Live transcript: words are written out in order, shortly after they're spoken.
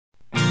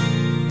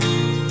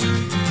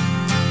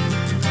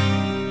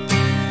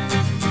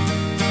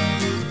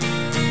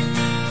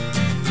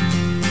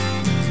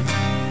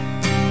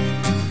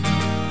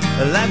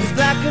Life is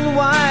black and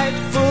white,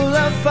 full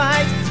of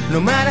fight. No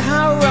matter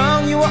how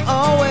wrong, you were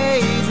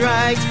always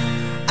right.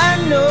 I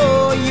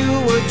know you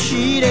were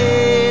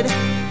cheated.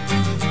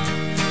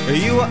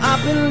 You were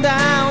up and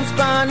down,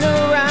 spun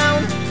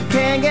around,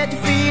 can't get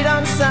your feet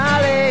on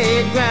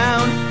solid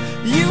ground.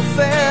 You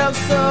felt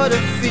so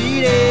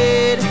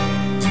defeated.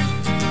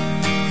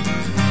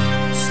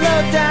 Slow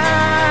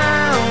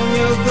down,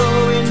 you're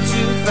going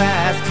too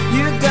fast.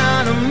 You're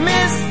gonna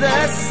miss the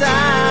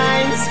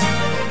signs.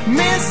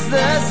 Miss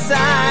the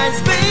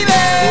signs,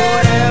 baby.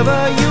 Whatever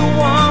you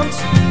want,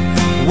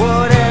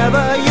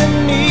 whatever you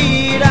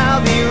need,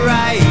 I'll be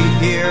right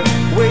here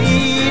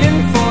waiting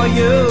for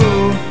you.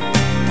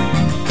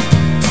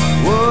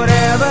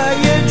 Whatever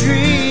you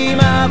dream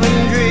of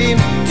and dream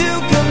to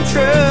come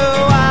true,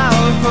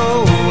 I'll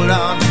hold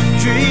on,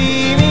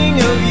 dreaming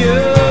of you,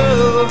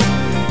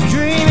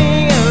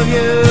 dreaming of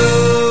you,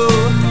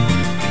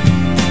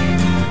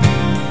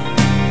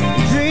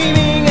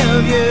 dreaming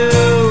of you.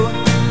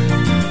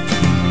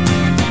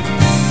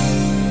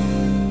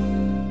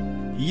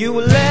 You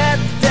were let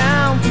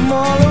down from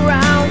all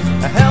around.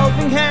 A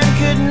helping hand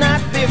could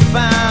not be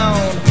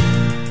found.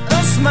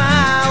 A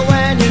smile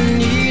when you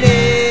need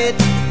it.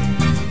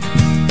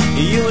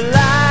 You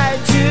lied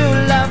to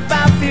love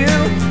by few.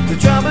 The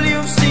trouble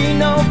you've seen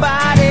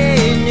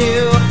nobody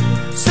knew.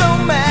 So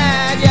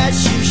mad, yet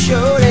she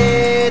showed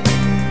it.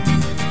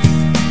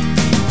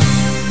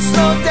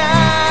 Slow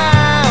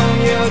down,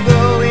 you're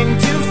going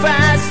too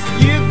fast.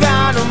 You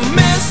gotta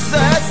miss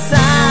the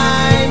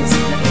signs.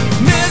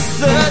 Miss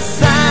the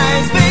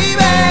signs,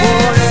 baby.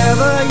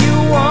 Whatever you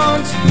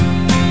want,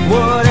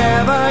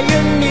 whatever you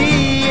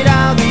need,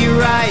 I'll be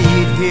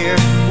right here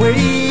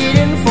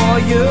waiting for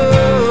you.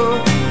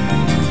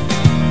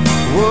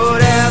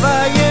 Whatever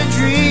you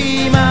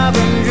dream of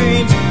and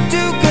dreams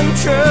to come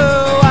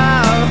true,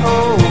 I'll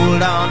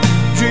hold on,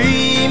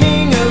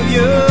 dreaming of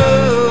you,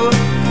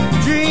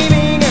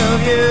 dreaming of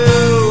you,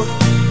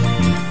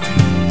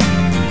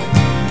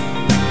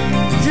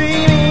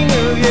 dreaming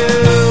of you.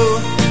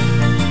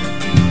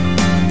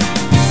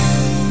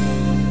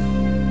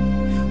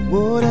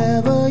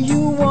 Whatever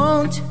you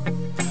want,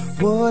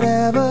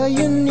 whatever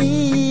you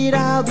need,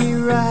 I'll be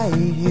right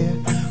here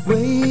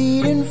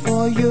waiting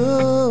for you.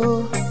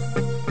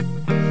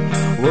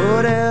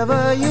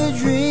 Whatever you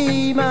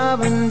dream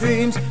of and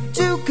dreams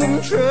to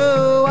come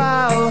true,